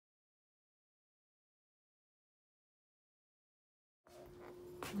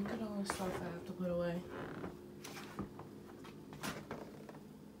Look at all the stuff I have to put away.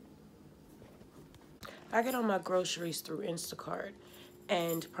 I get all my groceries through Instacart,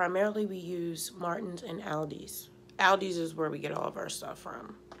 and primarily we use Martin's and Aldi's. Aldi's is where we get all of our stuff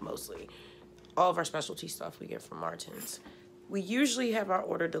from, mostly. All of our specialty stuff we get from Martin's. We usually have our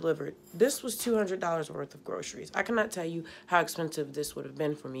order delivered. This was $200 worth of groceries. I cannot tell you how expensive this would have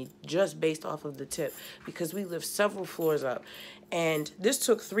been for me just based off of the tip, because we live several floors up. And this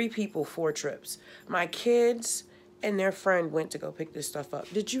took 3 people 4 trips. My kids and their friend went to go pick this stuff up.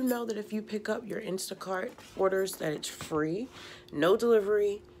 Did you know that if you pick up your Instacart orders that it's free? No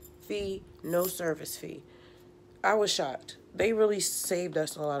delivery fee, no service fee. I was shocked. They really saved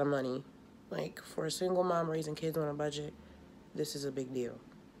us a lot of money. Like, for a single mom raising kids on a budget, this is a big deal.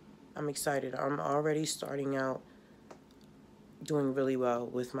 I'm excited. I'm already starting out doing really well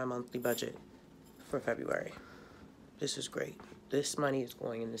with my monthly budget for February. This is great. This money is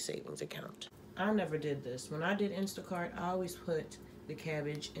going in the savings account. I never did this. When I did Instacart, I always put the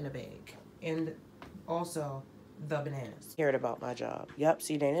cabbage in a bag. And also the bananas. Cared about my job. Yep,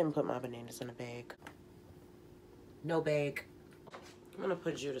 see, they didn't put my bananas in a bag. No bag. I'm gonna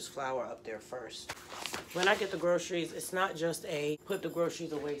put Judah's flour up there first. When I get the groceries, it's not just a put the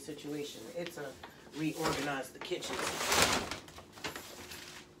groceries away situation. It's a reorganize the kitchen.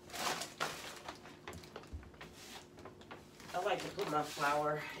 I like to put my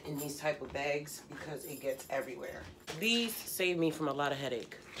flour in these type of bags because it gets everywhere. These save me from a lot of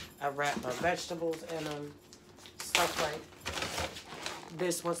headache. I wrap my vegetables in them, stuff like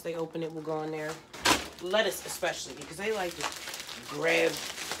this. Once they open it, will go in there. Lettuce especially, because they like to grab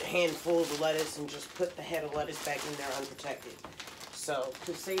handfuls of lettuce and just put the head of lettuce back in there unprotected. So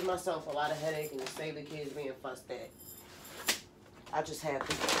to save myself a lot of headache and to save the kids being fussed at, I just have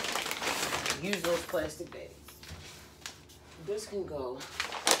to use those plastic bags. This can go.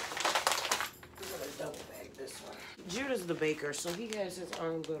 I'm gonna double bag this one. Judah's the baker, so he has his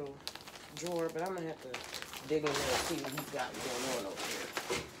own little drawer, but I'm gonna have to dig in there and see what he's got going on over here.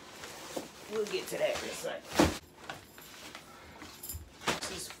 We'll get to that in a second.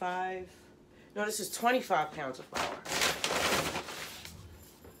 This is 25 pounds of flour.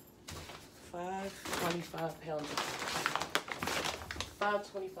 25 pounds of flour.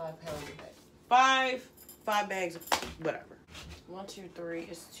 25 pounds of bag. 5 bags of whatever. 1, 2, 3.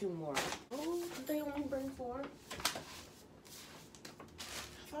 It's 2 more. Oh, did they only bring 4? I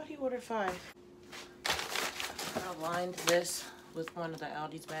thought he ordered 5. I lined this with one of the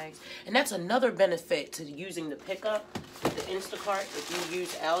Aldi's bags. And that's another benefit to using the pickup with the Instacart. If you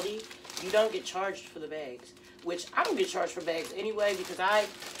use Aldi, you don't get charged for the bags, which I don't get charged for bags anyway because I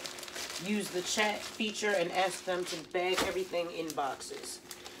use the chat feature and ask them to bag everything in boxes.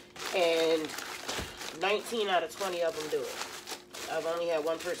 And 19 out of 20 of them do it. I've only had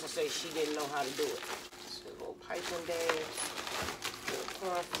one person say she didn't know how to do it. It's a little piping bag, little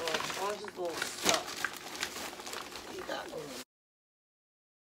cornflakes, all this little stuff. You got one.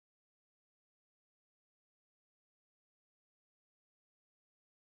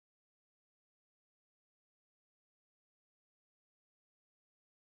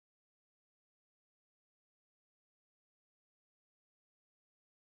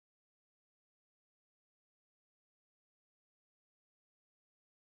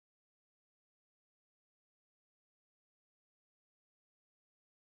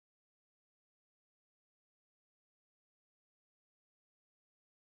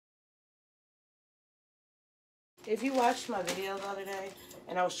 If you watched my video the other day,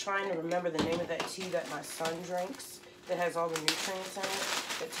 and I was trying to remember the name of that tea that my son drinks, that has all the nutrients in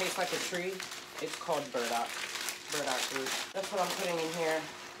it, that tastes like a tree, it's called burdock root. That's what I'm putting in here.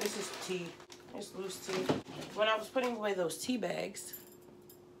 This is tea. It's loose tea. When I was putting away those tea bags,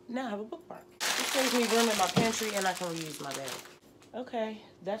 now I have a bookmark. It saves me room in my pantry, and I can reuse my bag. Okay,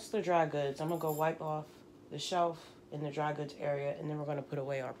 that's the dry goods. I'm going to go wipe off the shelf in the dry goods area, and then we're going to put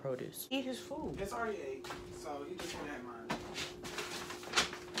away our produce. Eat his food. It's already ate, so you just want to have mine.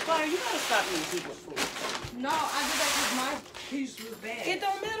 Claire, you gotta stop eating people's food. No, I did that because my piece was bad. It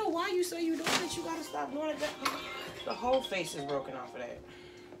don't matter why you say you doing it. You gotta stop doing it. The whole face is broken off of that.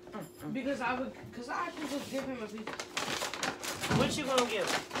 Because I could just give him a piece. What you gonna give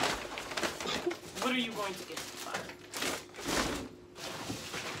him? What are you going to give him?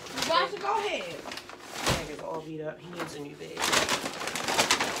 Why don't you go ahead? Bag is all beat up. He needs a new bag.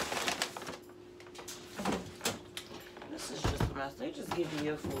 This is just a mess. They just give you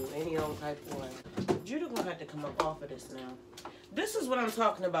your food any old type of way. Judah gonna have to come up off of this now. This is what I'm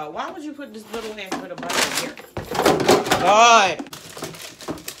talking about. Why would you put this little ass bit of butter in here? God.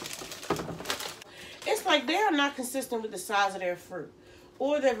 It's like they are not consistent with the size of their fruit.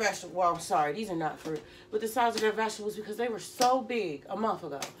 or their vegetables. Well, I'm sorry, these are not fruit. But the size of their vegetables because they were so big a month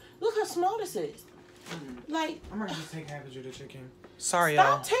ago. Look how small this is. Like, I'm gonna just take half of Judah chicken. Sorry,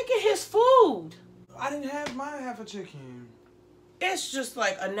 stop taking his food. I didn't have my half a chicken. It's just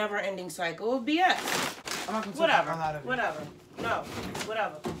like a never-ending cycle of BS. I'm not gonna take Whatever. a lot of it. Whatever. No.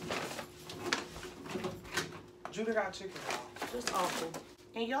 Whatever. Judah got chicken. Just awful.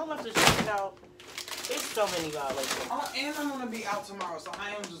 And y'all have to check it out. It's so many violations. Oh, and I'm gonna be out tomorrow, so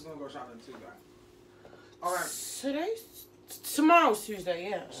I am just gonna go shopping too, guys. All right. Tomorrow's Tuesday,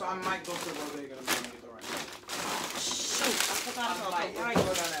 yeah. So I might go to the bodega and get the right. Shoot, I forgot about the right. Go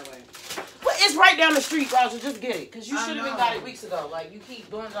down that way. But it's right down the street, Roger. Just get it, cause you I should have been know. got it weeks ago. Like you keep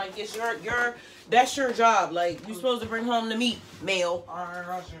doing like it's that's your job. Like you supposed to bring home the meat, male. All right,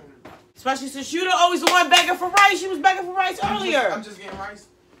 Russian. Especially since you're always the one begging for rice. She was begging for rice earlier. I'm just getting rice.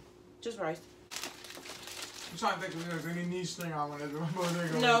 Just rice. I'm trying to think if there's any niche thing I want to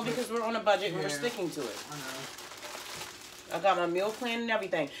do. No, because we're on a budget and we're Yeah. sticking to it. I know. I got my meal plan and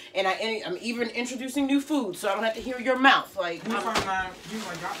everything, and I'm even introducing new food, so I don't have to hear your mouth. Like, You find that you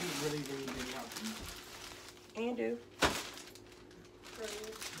like got me really healthy. and do.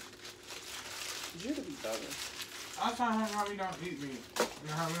 You to be bugging. I was trying to how we don't eat meat.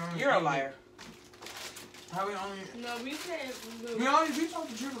 How we only You're a eat liar. meat. How we only No, we said we talk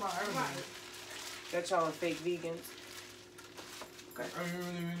the truth about everything. That y'all are fake vegans. Okay.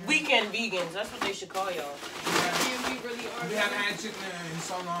 We Weekend vegans. That's what they should call y'all. we really are. haven't had chicken in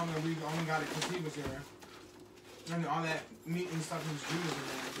so long that we only got it because he was here. And all that meat and stuff was Judah's in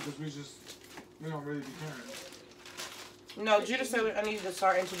there because we don't really be caring. No, Judah said I needed to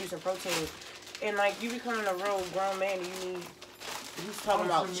start introducing protein. And, like, you becoming a real grown man, he's talking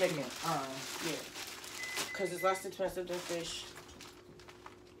about chicken. Yeah. Because it's less expensive than fish.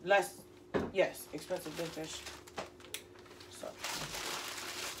 Expensive than fish. So.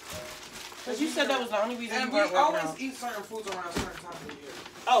 Because you said that was the only reason And you we weren't working always out. eat certain foods around certain times of the year.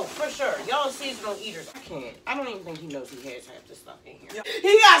 Oh, for sure. Y'all seasonal eaters. I don't even think he knows he has half this stuff in here. Yeah.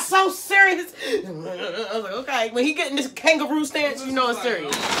 He got so serious. I was like, okay. When he get in this kangaroo stance, you know it's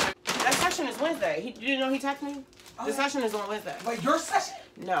serious. That session is Wednesday. You know he texted me? The session is on Wednesday. Like your session?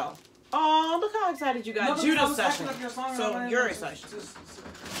 No. Oh, look how excited you got. No, Judah's session. So you're excited. excited.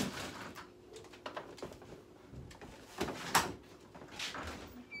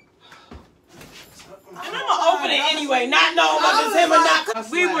 And I'm gonna open it anyway, not knowing whether it's him or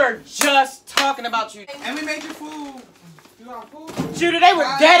not. We were just talking about you. And we made you food. You got food? Judah, they were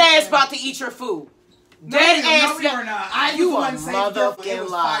dead ass about to eat your food. Dead ass. No, we were not. You was a the one saying careful. It motherfucking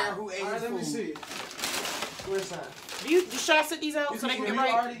was lie. Fire who ate your Let me food. see. Where's that? Should I sit these out so they can get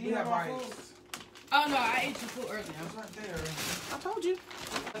right? We have rice. Oh no, I ate your food earlier. It's right there. I told you.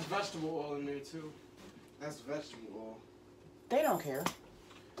 There's vegetable oil in there too. That's vegetable oil. They don't care.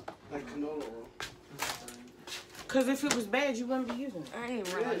 Like canola oil. Because if it was bad, you wouldn't be using it. I ain't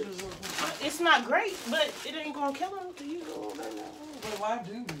It realize. is. It's not great, but it ain't gonna kill him to use it a little bit now. But why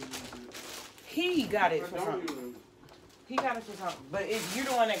do we use it? He got it But for don't something. use it. He got it for something. But you're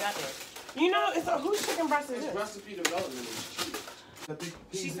the one that got that. You know, whose chicken breast is It's this? recipe development is cheap.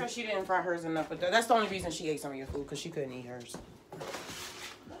 She said she didn't fry hers enough, but that's the only reason she ate some of your food, because she couldn't eat hers.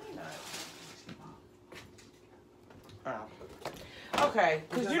 Oh. Okay,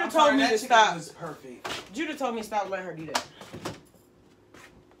 because Judah told me to stop. Was perfect. Judah told me to stop letting her do that.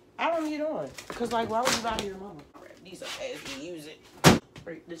 I don't need on. Because, like, why would you lie to your mama? These are as we use it.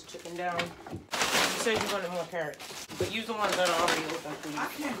 Break this chicken down. You said you wanted more carrots. But use the ones that are already open, please. I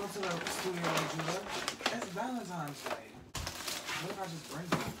can't go to the studio with you, though. It's Valentine's Day. What if I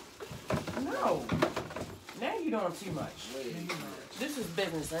just bring them? No. Now you're doing too much. Wait. This is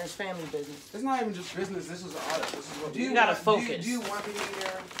business, and it's family business. It's not even just business. This is art. This is what You gotta focus. Do you want me in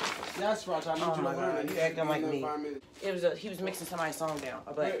there? That's right. I need Oh you my to learn God, it. you acting like me. Environment. He was mixing somebody's song down,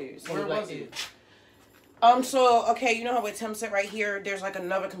 a black dude. Where Black was dude. it? So, okay, you know how with Tim said right here, there's like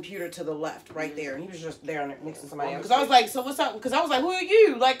another computer to the left, right there. And he was just there mixing somebody else. Because I was like, so what's up? Because I was like, who are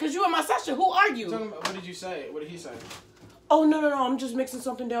you? Like, because you in my session. Who are Tell you? him, what did you say? What did he say? Oh, no, I'm just mixing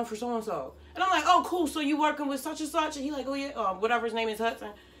something down for so-and-so. And I'm like, oh, cool. So you working with such and such? And he like, oh, yeah, whatever his name is,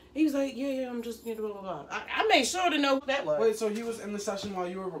 Hudson. He was like, yeah, I'm just, blah, blah, blah. I made sure to know who that was. Wait, so he was in the session while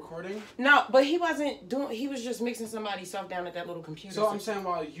you were recording? No, but he wasn't doing, he was just mixing somebody's stuff down at that little computer. So I'm saying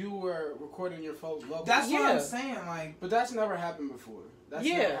while you were recording your folks' love. That's what Yeah. I'm saying. Like, But that's never happened before. That's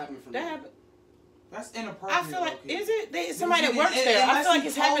never happened for me. that happened. that's inappropriate. I feel like, low-key. is it? Somebody that Because works there. I unless feel like he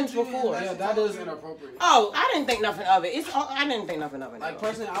it's happened told you, before. unless Yeah, he that told is you. inappropriate. Oh, I didn't think nothing of it. I didn't think nothing of it. Like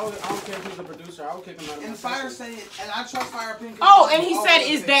personally, I don't care if he's a producer. I would kick him out of my And Fire session. said, and I trust Fire Pink. Oh, and he said,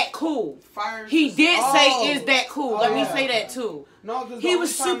 is that cool? Fire? He did Oh. say, is that cool? Let me yeah. say that too. No, because He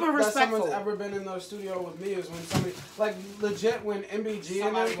was super respectful. Someone's ever been in the studio with me is when somebody, like, legit, when MBG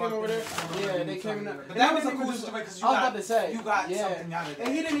and them came over there. Yeah, they came in there. But that was a cool situation because you got something out of that.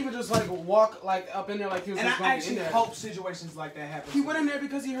 And he didn't even just, like, walk, like, up in there like he was just going to be in there. And I actually hope situations like that happen. He went in there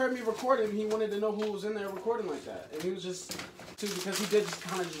because he heard me recording, and he wanted to know who was in there recording like that. And he was just, because he did just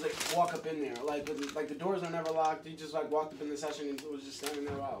kind of just, like, walk up in there. Like, the doors are never locked. He just, like, walked up in the session and was just standing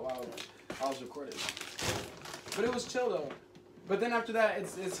there while I was recording. But it was chill, though. But then after that,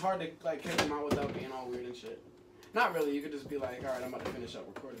 it's hard to, like, kick him out without being all weird and shit. Not really. You could just be like, all right, I'm about to finish up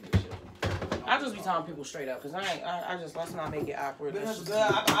recording this shit. I just be telling people straight up, because I just, let's not make it awkward. Because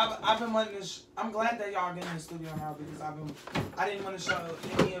I've been wanting to, I'm glad that y'all get in the studio now, because I didn't want to show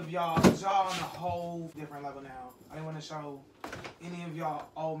any of y'all, because y'all on a whole different level now. I didn't want to show any of y'all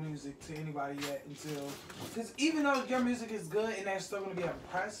old music to anybody yet because even though your music is good and they're still going to be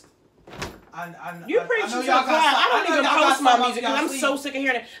impressed, you preaching to the choir. I don't even post my music because I'm so sick of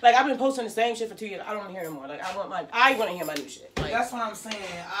hearing it. Like, I've been posting the same shit for 2 years. I don't want to hear it more. Like, I want to hear my new shit. Like, that's what I'm saying.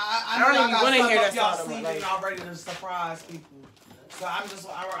 I don't even want to hear that y'all song. sleeping, y'all ready to surprise people. So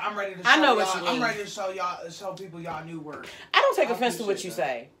I'm ready to show I know y'all, what you mean. I'm ready to show people y'all new work. I don't take offense to what you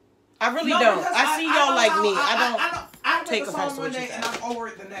say. I really don't. I see y'all like me. I don't take offense to what you say. And I'm over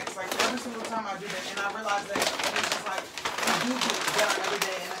it the next. Like, every single time I do that, and I realize that it's just like, I do get better every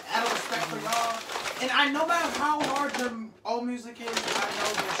day, and out of respect for y'all. And I no matter how hard your old music is, I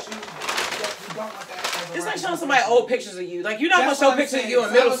know that you don't want that. It's like showing somebody old pictures of you. Like, you're not going to show pictures of you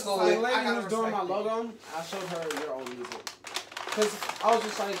in middle school. The lady who was doing my logo, I showed her your old music. Because I was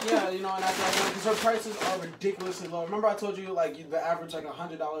just like, yeah, you know, and after I because her prices are ridiculously low. Remember I told you, like, the average, like,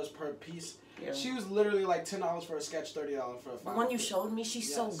 $100 per piece? Yeah. She was literally, like, $10 for a sketch, $30 for a final. The one you showed me,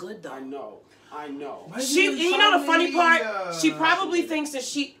 she's so good, though. I know. You know the funny part? She probably thinks that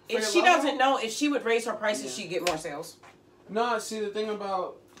if she doesn't know, if she would raise her prices, she'd get more sales. No, see, the thing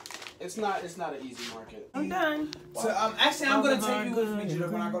about... It's not an easy market. I'm done. So actually, I'm gonna take you with me, Judah,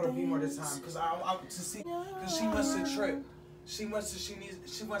 when I go to Bmore this time, because she wants to trip. She wants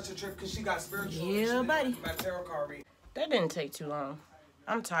to trip because she got spiritual. Yeah, buddy. My tarot card read. That didn't take too long.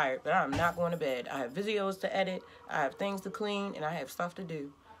 I'm tired, but I'm not going to bed. I have videos to edit. I have things to clean, and I have stuff to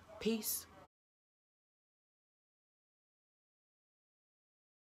do. Peace.